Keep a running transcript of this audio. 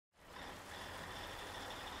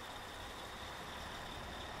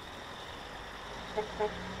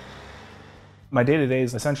My day-to-day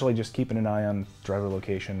is essentially just keeping an eye on driver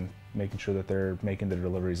location, making sure that they're making their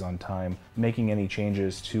deliveries on time, making any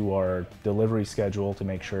changes to our delivery schedule to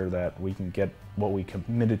make sure that we can get what we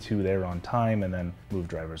committed to there on time, and then move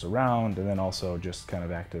drivers around, and then also just kind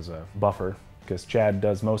of act as a buffer, because Chad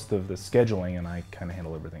does most of the scheduling and I kind of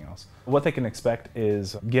handle everything else. What they can expect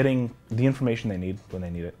is getting the information they need when they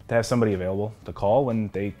need it, to have somebody available to call when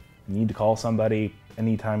they need to call somebody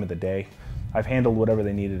any time of the day. I've handled whatever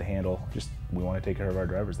they needed to handle. Just, we want to take care of our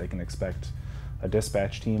drivers. They can expect a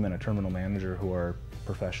dispatch team and a terminal manager who are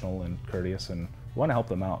professional and courteous, and we want to help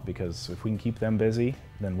them out, because if we can keep them busy,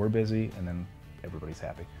 then we're busy, and then everybody's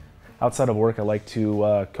happy. Outside of work, I like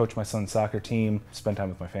to coach my son's soccer team, spend time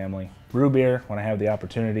with my family, brew beer when I have the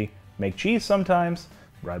opportunity, make cheese sometimes,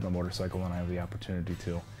 ride my motorcycle when I have the opportunity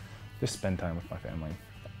to, just spend time with my family.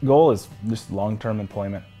 Goal is just long-term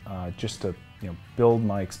employment, just to build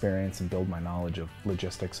my experience and build my knowledge of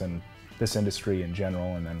logistics and this industry in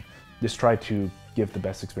general, and then just try to give the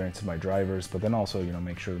best experience to my drivers, but then also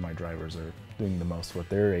make sure that my drivers are doing the most what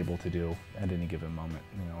they're able to do at any given moment.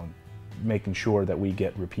 Making sure that we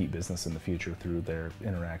get repeat business in the future through their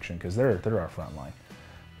interaction, because they're our front line.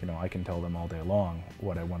 I can tell them all day long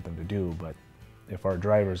what I want them to do, but if our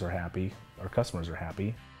drivers are happy, our customers are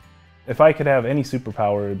happy. If I could have any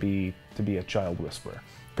superpower, it would be to be a child whisperer.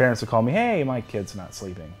 Parents would call me, "Hey, my kid's not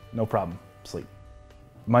sleeping." No problem, sleep.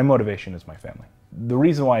 My motivation is my family. The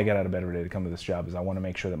reason why I get out of bed every day to come to this job is I want to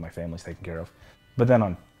make sure that my family's taken care of. But then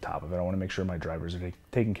on top of it, I want to make sure my drivers are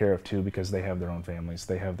taken care of too, because they have their own families.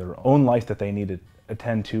 They have their own life that they need to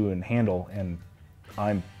attend to and handle, and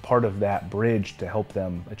I'm part of that bridge to help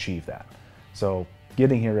them achieve that. So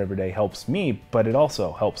getting here every day helps me, but it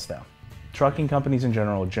also helps them. Trucking companies in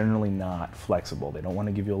general are generally not flexible. They don't want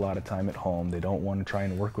to give you a lot of time at home. They don't want to try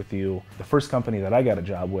and work with you. The first company that I got a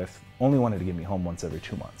job with only wanted to get me home once every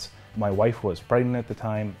 2 months. My wife was pregnant at the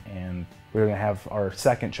time, and we were going to have our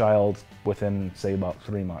second child within, say, about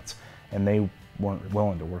 3 months, and they weren't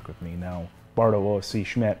willing to work with me. Now, Bardo OSC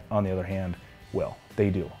Schmidt, on the other hand, will. They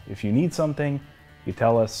do. If you need something, you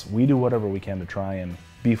tell us. We do whatever we can to try and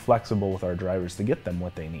be flexible with our drivers to get them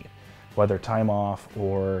what they need. Whether time off,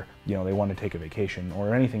 or they want to take a vacation,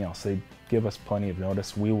 or anything else, they give us plenty of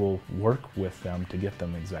notice. We will work with them to get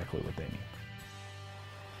them exactly what they need.